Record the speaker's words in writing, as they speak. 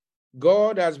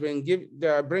God has been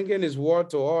bringing his word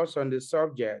to us on the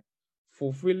subject,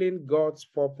 fulfilling God's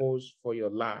purpose for your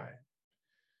life.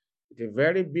 It's a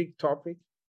very big topic,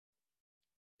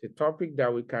 the topic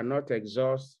that we cannot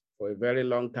exhaust for a very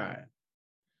long time.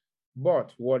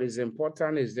 But what is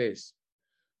important is this: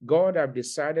 God has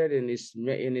decided in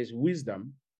his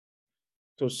wisdom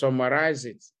to summarize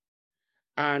it.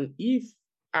 And if,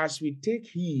 as we take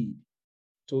heed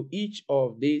to each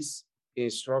of these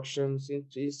instructions,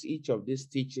 each of these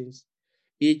teachings,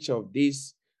 each of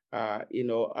these,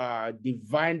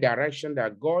 divine direction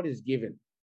that God is giving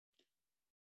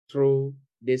through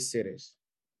this series,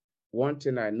 one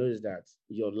thing I know is that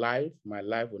your life, my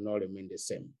life, will not remain the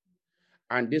same.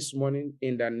 And this morning,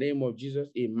 in the name of Jesus,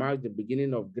 it marks the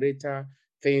beginning of greater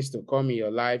things to come in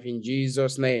your life in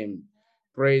Jesus' name.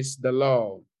 Praise the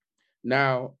Lord.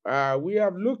 Now, we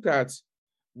have looked at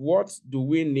what do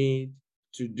we need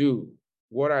to do?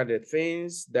 What are the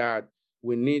things that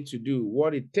we need to do?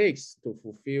 What it takes to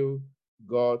fulfill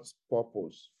God's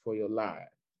purpose for your life?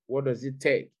 What does it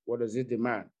take? What does it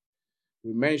demand?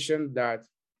 We mentioned that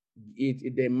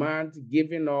it demands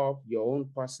giving up your own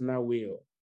personal will,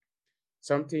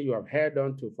 something you have held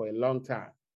on to for a long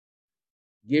time,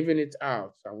 giving it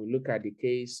out. And we look at the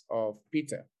case of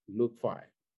Peter, Luke 5.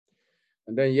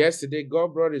 And then yesterday,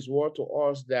 God brought his word to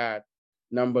us that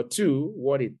number two,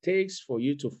 what it takes for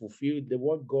you to fulfill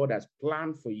what God has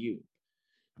planned for you,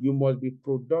 you must be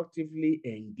productively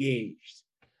engaged.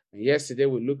 And yesterday,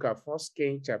 we look at 1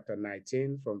 Kings chapter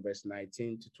 19 from verse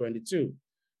 19 to 22,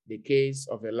 the case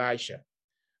of Elisha.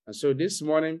 And so this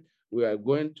morning, we are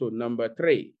going to number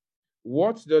three.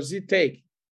 What does it take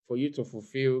for you to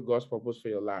fulfill God's purpose for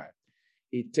your life?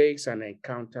 It takes an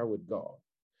encounter with God.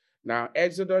 Now,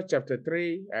 Exodus chapter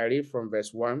 3, I read from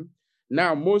verse 1.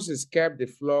 Now Moses kept the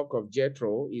flock of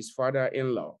Jethro, his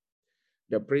father-in-law,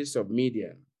 the priest of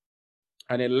Midian,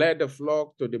 and he led the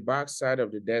flock to the backside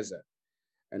of the desert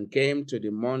and came to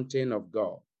the mountain of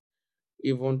God,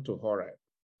 even to Horeb.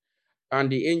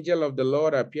 And the angel of the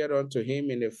Lord appeared unto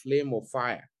him in a flame of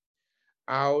fire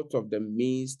out of the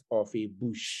midst of a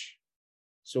bush.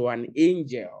 So an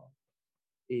angel,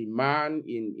 a man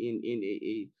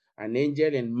an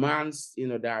angel in man's,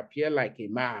 that appear like a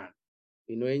man.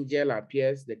 Angel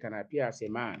appears, they can appear as a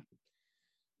man.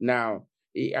 Now,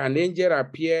 an angel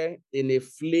appear in a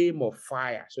flame of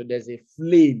fire. So there's a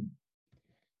flame.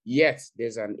 Yet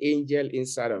there's an angel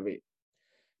inside of it.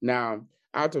 Now,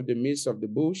 out of the midst of the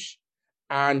bush,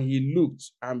 and he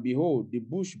looked, and behold, the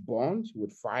bush burned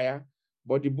with fire,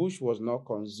 but the bush was not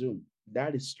consumed.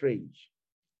 That is strange.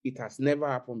 It has never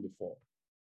happened before.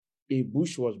 A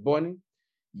bush was burning,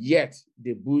 yet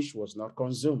the bush was not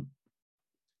consumed.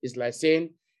 It's like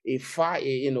saying a fire,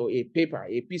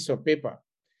 a piece of paper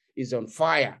is on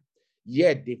fire,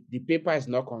 yet the paper is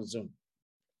not consumed.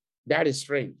 That is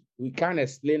strange. We can't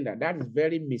explain that. That is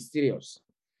very mysterious.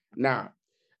 Now,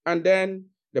 and then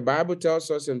the Bible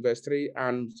tells us in verse 3,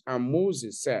 and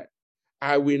Moses said,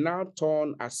 I will now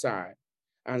turn aside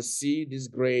and see this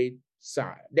great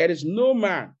sight. There is no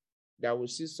man that will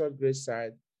see such great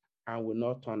sight and will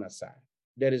not turn aside.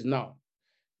 There is none.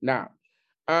 Now,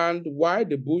 and why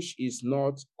the bush is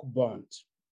not burnt.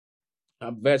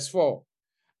 And verse 4,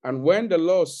 and when the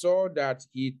Lord saw that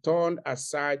he turned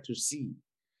aside to see,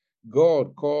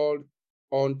 God called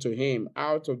unto him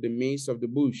out of the midst of the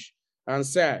bush and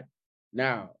said,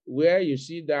 now, where you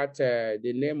see that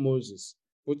the name Moses,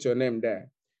 put your name there.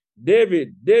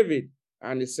 David, David.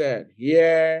 And he said,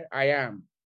 here I am.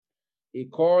 He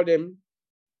called him.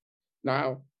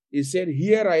 Now, he said,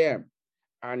 here I am.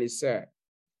 And he said,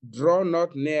 draw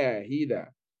not near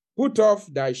hither. Put off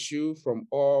thy shoe from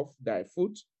off thy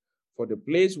foot, for the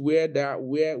place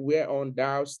whereon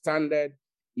thou standest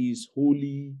is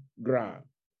holy ground.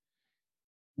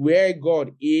 Where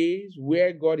God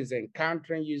is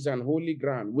encountering you is an holy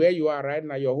ground. Where you are right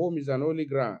now, your home is an holy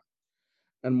ground.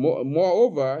 And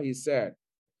moreover, he said,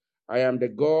 I am the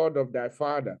God of thy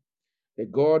father, the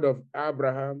God of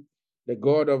Abraham, the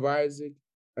God of Isaac,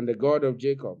 and the God of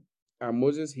Jacob. And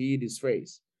Moses hid his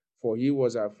face, for he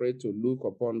was afraid to look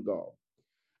upon God.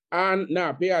 And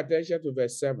now pay attention to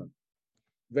verse 7.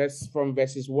 From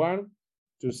verses 1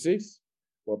 to 6,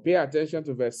 but pay attention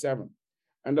to verse 7.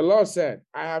 And the Lord said,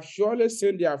 I have surely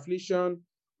seen the affliction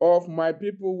of my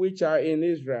people which are in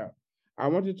Israel. I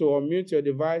want you to unmute your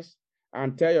device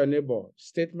and tell your neighbor,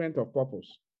 statement of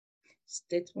purpose.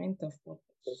 Statement of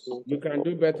purpose. You can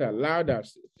do better, louder.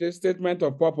 Statement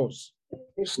of purpose.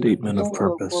 Statement of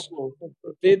purpose.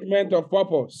 Statement of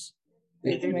purpose.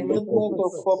 Statement of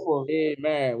purpose.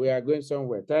 Amen. We are going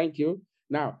somewhere. Thank you.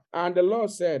 Now, and the Lord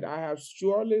said, I have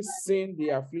surely seen the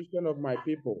affliction of my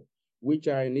people, which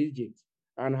are in Egypt,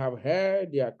 and have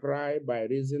heard their cry by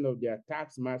reason of their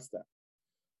taskmaster.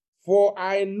 For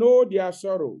I know their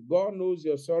sorrow. God knows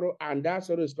your sorrow, and that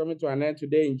sorrow is coming to an end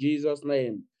today in Jesus'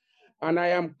 name. And I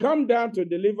am come down to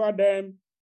deliver them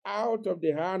out of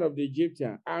the hand of the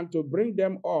Egyptian, and to bring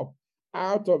them up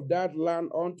out of that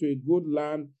land unto a good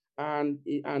land, and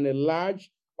a large,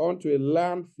 unto a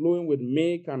land flowing with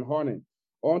milk and honey,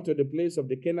 unto the place of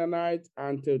the Canaanite,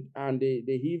 and the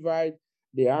Hivite,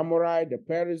 the Amorite, the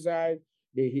Perizzite,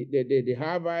 the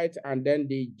Havite, and then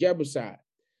the Jebusite.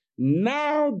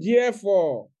 Now,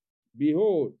 therefore,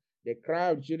 behold, the cry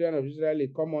of children of Israel is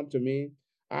come unto me.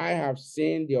 I have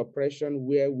seen the oppression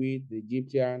wherewith the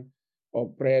Egyptian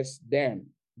oppressed them.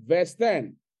 Verse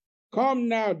 10. Come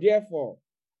now, therefore,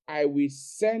 I will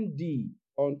send thee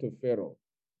unto Pharaoh,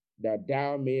 that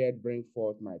thou mayest bring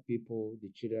forth my people, the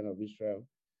children of Israel,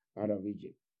 out of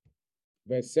Egypt.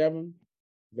 Verse 7,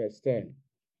 verse 10.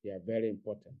 They are very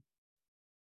important.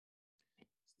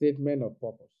 Statement of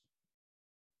purpose.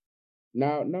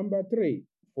 Now, number 3,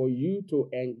 for you to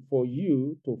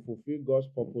fulfill God's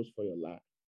purpose for your life,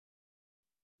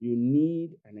 you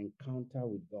need an encounter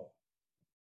with God.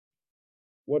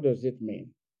 What does it mean?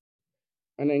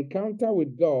 An encounter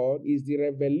with God is the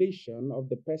revelation of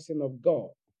the person of God.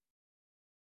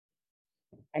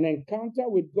 An encounter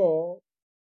with God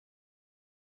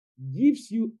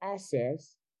gives you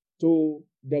access to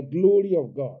the glory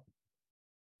of God.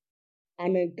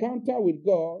 An encounter with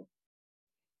God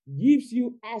gives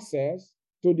you access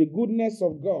to the goodness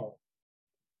of God.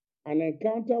 An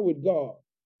encounter with God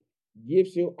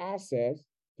gives you access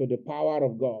to the power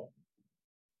of God.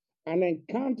 An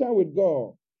encounter with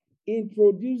God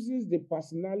introduces the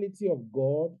personality of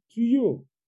God to you.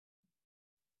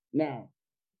 Now,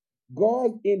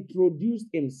 God introduced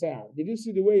himself. Did you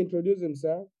see the way he introduced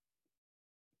himself?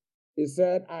 He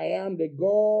said, I am the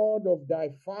God of thy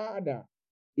father,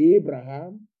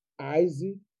 Abraham,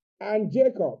 Isaac, and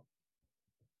Jacob.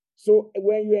 So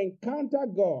when you encounter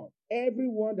God,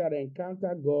 everyone that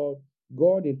encounter God,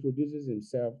 God introduces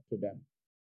himself to them.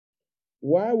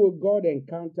 Why will God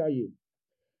encounter you?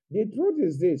 The truth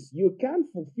is this: you can't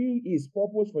fulfill his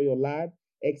purpose for your life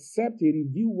except he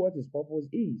reveal what his purpose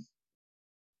is.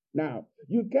 Now,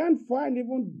 you can't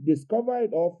even discover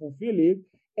it or fulfill it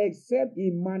except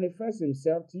he manifests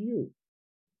himself to you.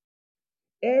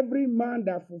 Every man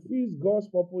that fulfills God's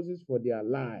purposes for their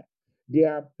life,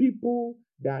 there are people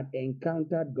that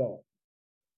encountered God.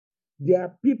 There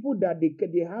are people that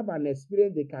they have an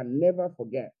experience they can never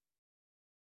forget.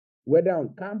 Whether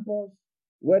on campus,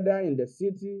 whether in the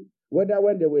city, whether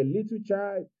when they were a little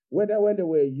child, whether when they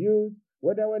were youth,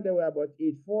 whether when they were about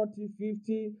 8, 40,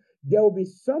 50, there will be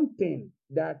something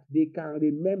that they can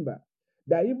remember,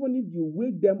 that even if you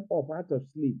wake them up out of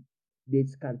sleep, they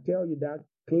can tell you that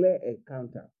clear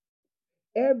encounter.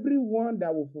 Everyone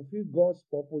that will fulfill God's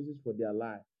purposes for their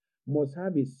life must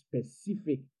have a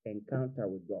specific encounter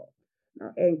with God.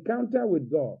 Now, encounter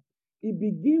with God, it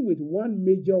begins with one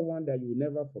major one that you will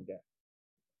never forget.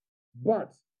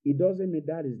 But it doesn't mean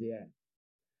that is the end.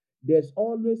 There's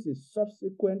always a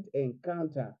subsequent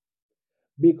encounter,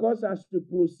 because as you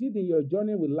proceed in your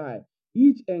journey with life,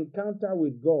 each encounter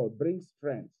with God brings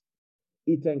strength.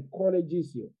 It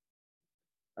encourages you.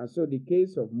 And so the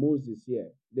case of Moses here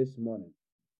this morning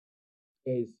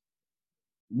is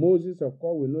Moses, of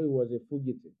course, we know he was a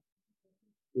fugitive.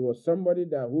 He was somebody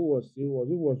who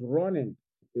was running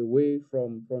away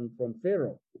from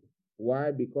Pharaoh.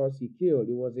 Why? Because he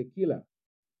was a killer.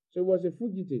 So he was a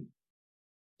fugitive,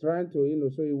 trying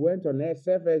to, so he went on a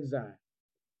self-exile.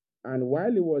 And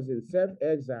while he was in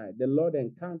self-exile, the Lord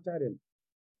encountered him.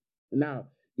 Now,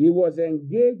 he was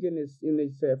engaged in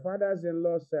his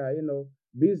father's-in-law's,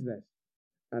 business.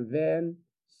 And then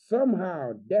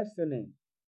somehow destiny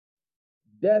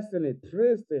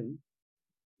traced him,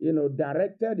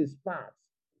 directed his path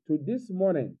to this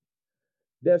morning.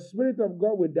 The Spirit of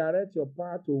God will direct your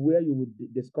path to where you will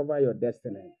discover your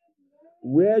destiny,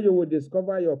 where you will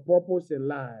discover your purpose in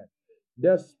life.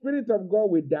 The Spirit of God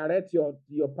will direct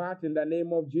your path in the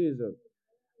name of Jesus.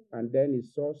 And then he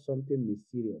saw something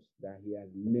mysterious that he had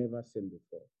never seen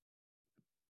before.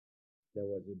 There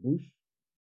was a bush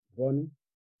burning.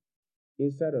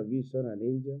 Inside of it, he saw an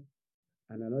angel.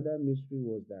 And another mystery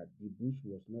was that the bush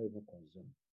was not even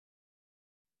consumed.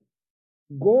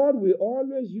 God will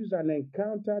always use an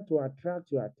encounter to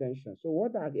attract your attention. So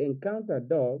what an encounter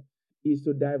does is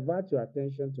to divert your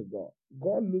attention to God.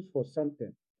 God looks for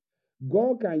something.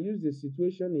 God can use the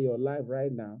situation in your life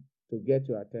right now to get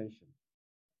your attention.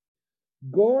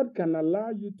 God can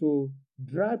allow you to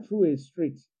drive through a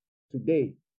street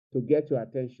today to get your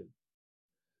attention.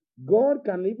 God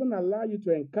can even allow you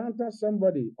to encounter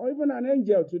somebody or even an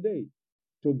angel today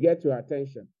to get your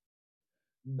attention.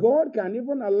 God can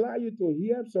even allow you to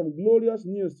hear some glorious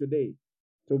news today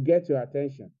to get your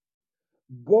attention.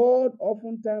 God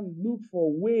oftentimes looks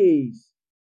for ways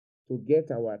to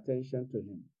get our attention to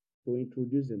him, to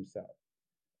introduce himself.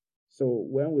 So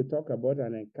when we talk about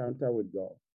an encounter with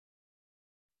God,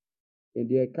 in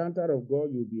the encounter of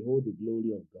God, you behold the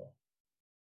glory of God.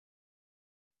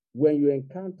 When you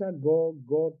encounter God,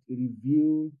 God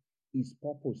reveals his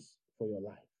purpose for your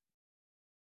life.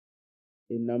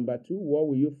 In number two, what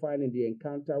will you find in the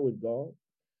encounter with God?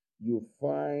 You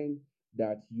find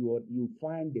that you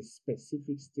find the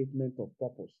specific statement of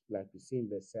purpose, like we see in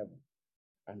verse 7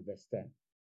 and verse 10.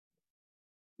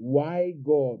 Why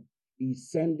God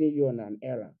is sending you on an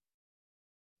errand.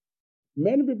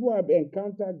 Many people have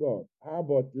encountered God. How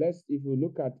about if we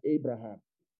look at Abraham.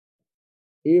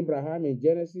 Abraham in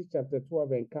Genesis chapter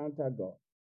 12 encountered God.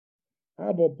 How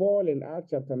about Paul in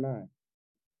Acts chapter 9?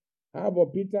 How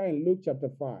about Peter in Luke chapter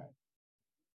 5?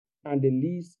 And the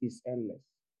list is endless.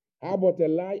 How about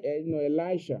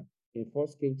Elisha in 1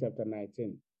 Kings chapter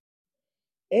 19?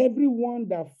 Everyone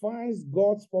that finds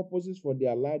God's purposes for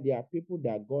their life, they are people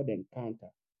that God encounter.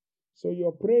 So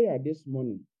your prayer this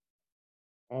morning,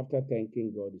 after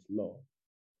thanking God, is, Lord,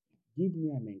 give me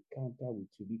an encounter with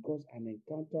you, because an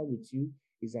encounter with you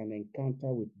is an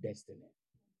encounter with destiny.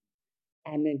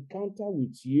 An encounter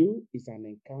with you is an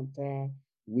encounter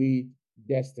with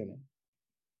destiny.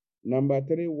 Number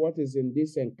three, what is in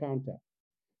this encounter?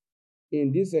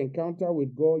 In this encounter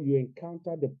with God, you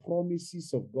encounter the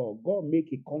promises of God. God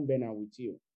make a covenant with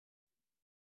you.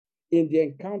 In the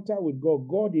encounter with God,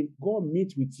 God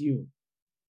meets with you.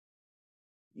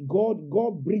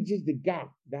 God bridges the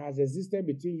gap that has existed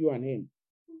between you and him.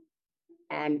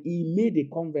 And he made a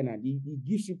covenant. He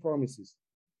gives you promises.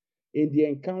 In the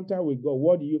encounter with God,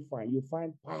 what do you find? You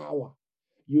find power.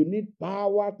 You need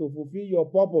power to fulfill your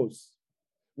purpose.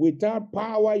 Without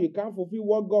power, you can't fulfill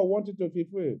what God wanted to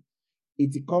fulfill.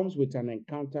 It comes with an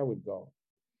encounter with God.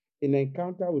 In an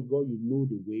encounter with God, you know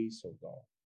the ways of God.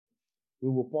 We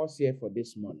will pause here for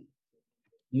this morning.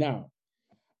 Now,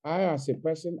 I, as a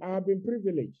person, I have been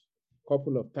privileged a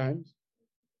couple of times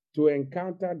to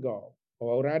encounter God,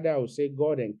 or rather, I would say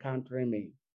God encountering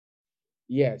me.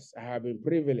 Yes, I have been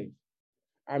privileged.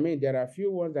 I mean, there are a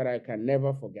few ones that I can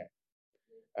never forget.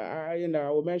 I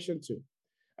will mention two.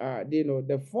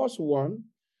 The first one,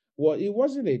 it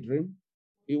wasn't a dream.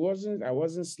 I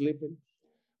wasn't sleeping.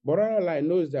 But all I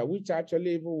know is that which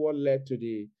actually even what led to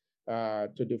the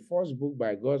first book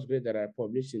by God's grace that I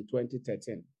published in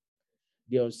 2013,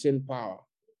 The Unseen Power.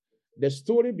 The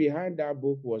story behind that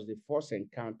book was the first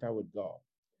encounter with God.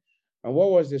 And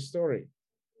what was the story?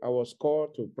 I was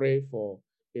called to pray for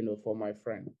my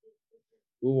friend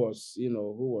who was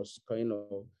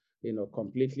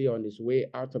completely on his way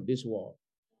out of this world.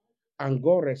 And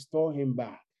God restored him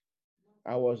back.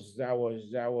 I was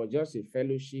just a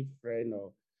fellowship friend,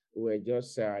 or we were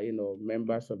just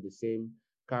members of the same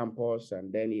campus,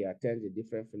 and then he attends a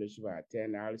different fellowship. I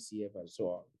attend RCF and so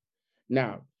on.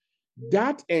 Now,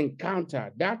 that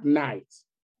encounter, that night,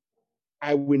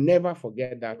 I will never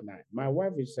forget that night. My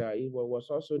wife was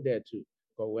also there too,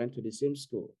 but we went to the same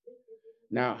school.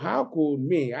 Now, how could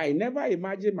me? I never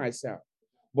imagined myself,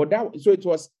 so it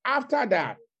was after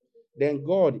that, then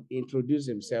God introduced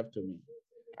himself to me.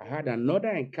 I had another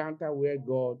encounter where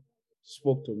God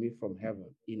spoke to me from heaven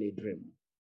in a dream.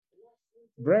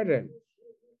 Brethren,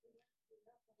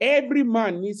 every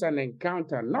man needs an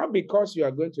encounter, not because you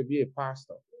are going to be a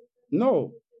pastor.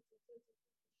 No.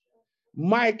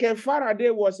 Michael Faraday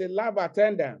was a lab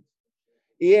attendant.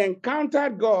 He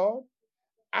encountered God,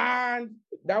 and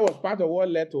that was part of what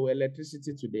led to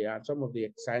electricity today and some of the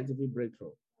scientific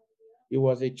breakthrough. He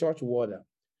was a church warden.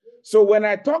 So when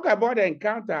I talk about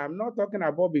encounter, I'm not talking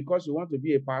about because you want to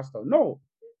be a pastor. No.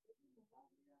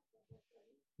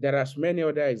 There are many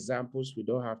other examples we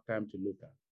don't have time to look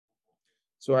at.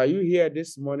 So are you here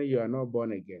this morning? You are not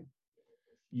born again.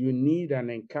 You need an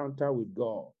encounter with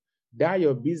God. That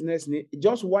your business need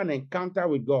just one encounter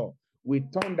with God will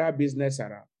turn that business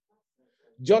around.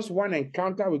 Just one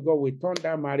encounter with God will turn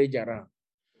that marriage around.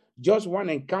 Just one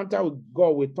encounter with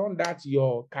God will turn that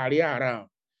your career around.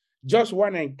 Just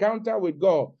one encounter with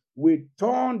God will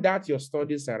turn that your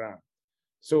studies around.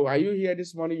 So are you here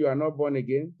this morning? You are not born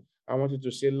again. I want you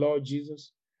to say, Lord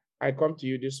Jesus, I come to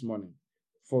you this morning.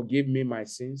 Forgive me my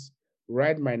sins.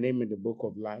 Write my name in the book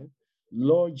of life.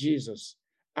 Lord Jesus,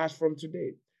 as from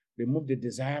today, remove the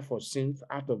desire for sin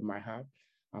out of my heart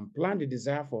and plant the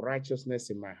desire for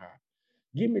righteousness in my heart.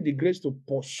 Give me the grace to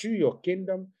pursue your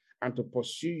kingdom and to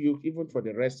pursue you even for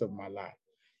the rest of my life.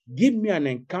 Give me an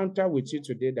encounter with you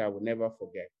today that I will never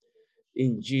forget.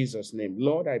 In Jesus' name.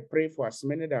 Lord, I pray for as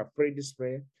many that have prayed this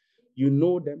prayer. You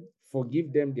know them.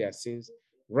 Forgive them their sins.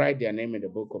 Write their name in the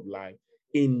book of life.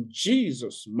 In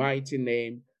Jesus' mighty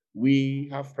name, we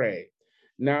have prayed.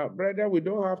 Now, brother, we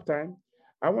don't have time.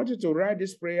 I want you to write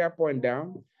this prayer point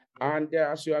down. And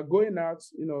as you are going out,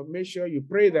 make sure you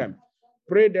pray them.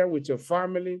 Pray them with your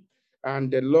family,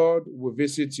 and the Lord will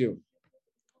visit you.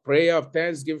 Prayer of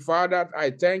thanksgiving. Father,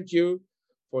 I thank you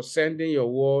for sending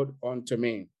your word unto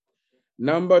me.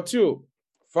 Number 2,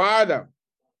 Father,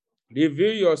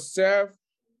 reveal yourself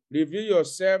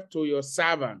to your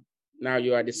servant. Now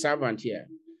you are the servant here.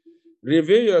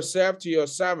 Reveal yourself to your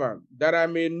servant, that I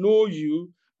may know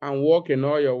you and walk in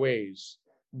all your ways.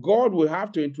 God will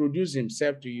have to introduce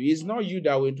himself to you. It's not you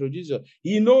that will introduce you.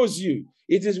 He knows you.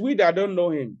 It is we that don't know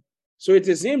him. So it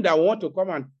is him that wants to come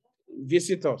and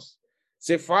visit us.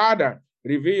 Say, Father,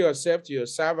 reveal yourself to your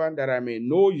servant, that I may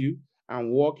know you and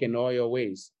walk in all your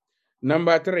ways.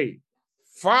 Number 3,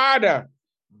 Father,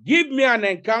 give me an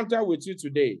encounter with you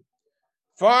today.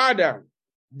 Father,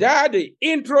 Daddy,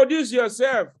 introduce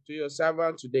yourself to your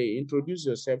servant today. Introduce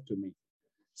yourself to me.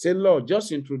 Say, Lord,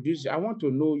 just introduce you. I want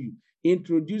to know you.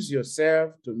 Introduce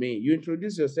yourself to me. You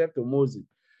introduce yourself to Moses.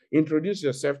 Introduce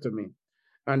yourself to me.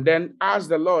 And then ask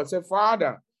the Lord, say,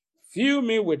 Father, fill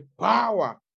me with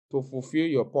power to fulfill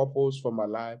your purpose for my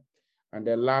life. And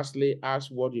then lastly, ask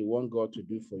what you want God to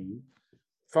do for you.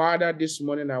 Father, this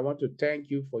morning, I want to thank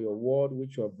you for your word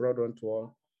which you have brought unto us.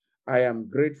 I am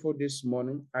grateful this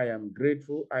morning. I am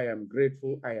grateful. I am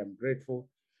grateful. I am grateful.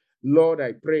 Lord,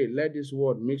 I pray, let this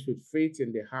word mix with faith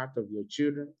in the heart of your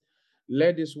children.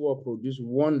 Let this word produce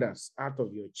wonders out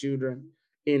of your children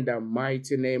in the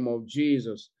mighty name of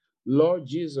Jesus. Lord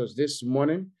Jesus, this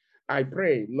morning, I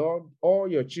pray, Lord, all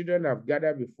your children have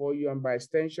gathered before you, and by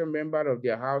extension, member of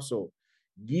their household,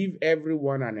 give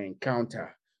everyone an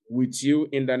encounter with you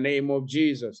in the name of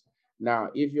Jesus. Now,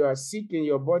 if you are sick in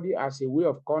your body as a way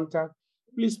of contact,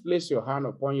 please place your hand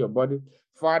upon your body.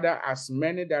 Father, as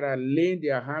many that are laying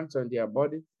their hands on their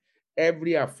body,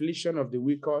 every affliction of the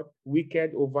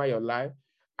wicked over your life,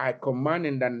 I command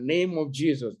in the name of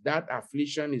Jesus, that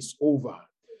affliction is over.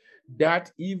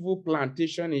 That evil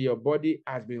plantation in your body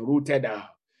has been rooted out.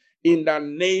 In the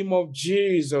name of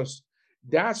Jesus,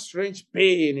 that strange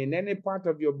pain in any part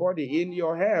of your body, in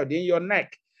your head, in your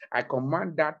neck, I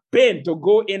command that pain to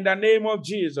go in the name of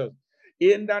Jesus.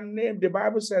 In the name, the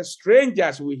Bible says,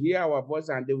 strangers will hear our voice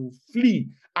and they will flee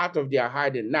out of their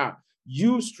hiding. Now,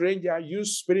 you stranger, you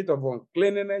spirit of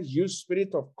uncleanness, you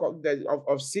spirit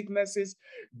of sicknesses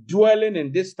dwelling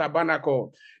in this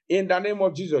tabernacle, in the name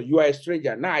of Jesus, you are a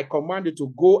stranger. Now I command you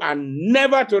to go and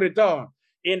never to return.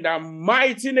 In the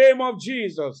mighty name of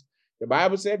Jesus. The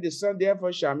Bible said, the Son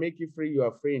therefore shall make you free. You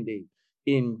are free indeed.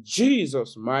 In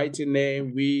Jesus' mighty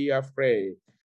name we are free.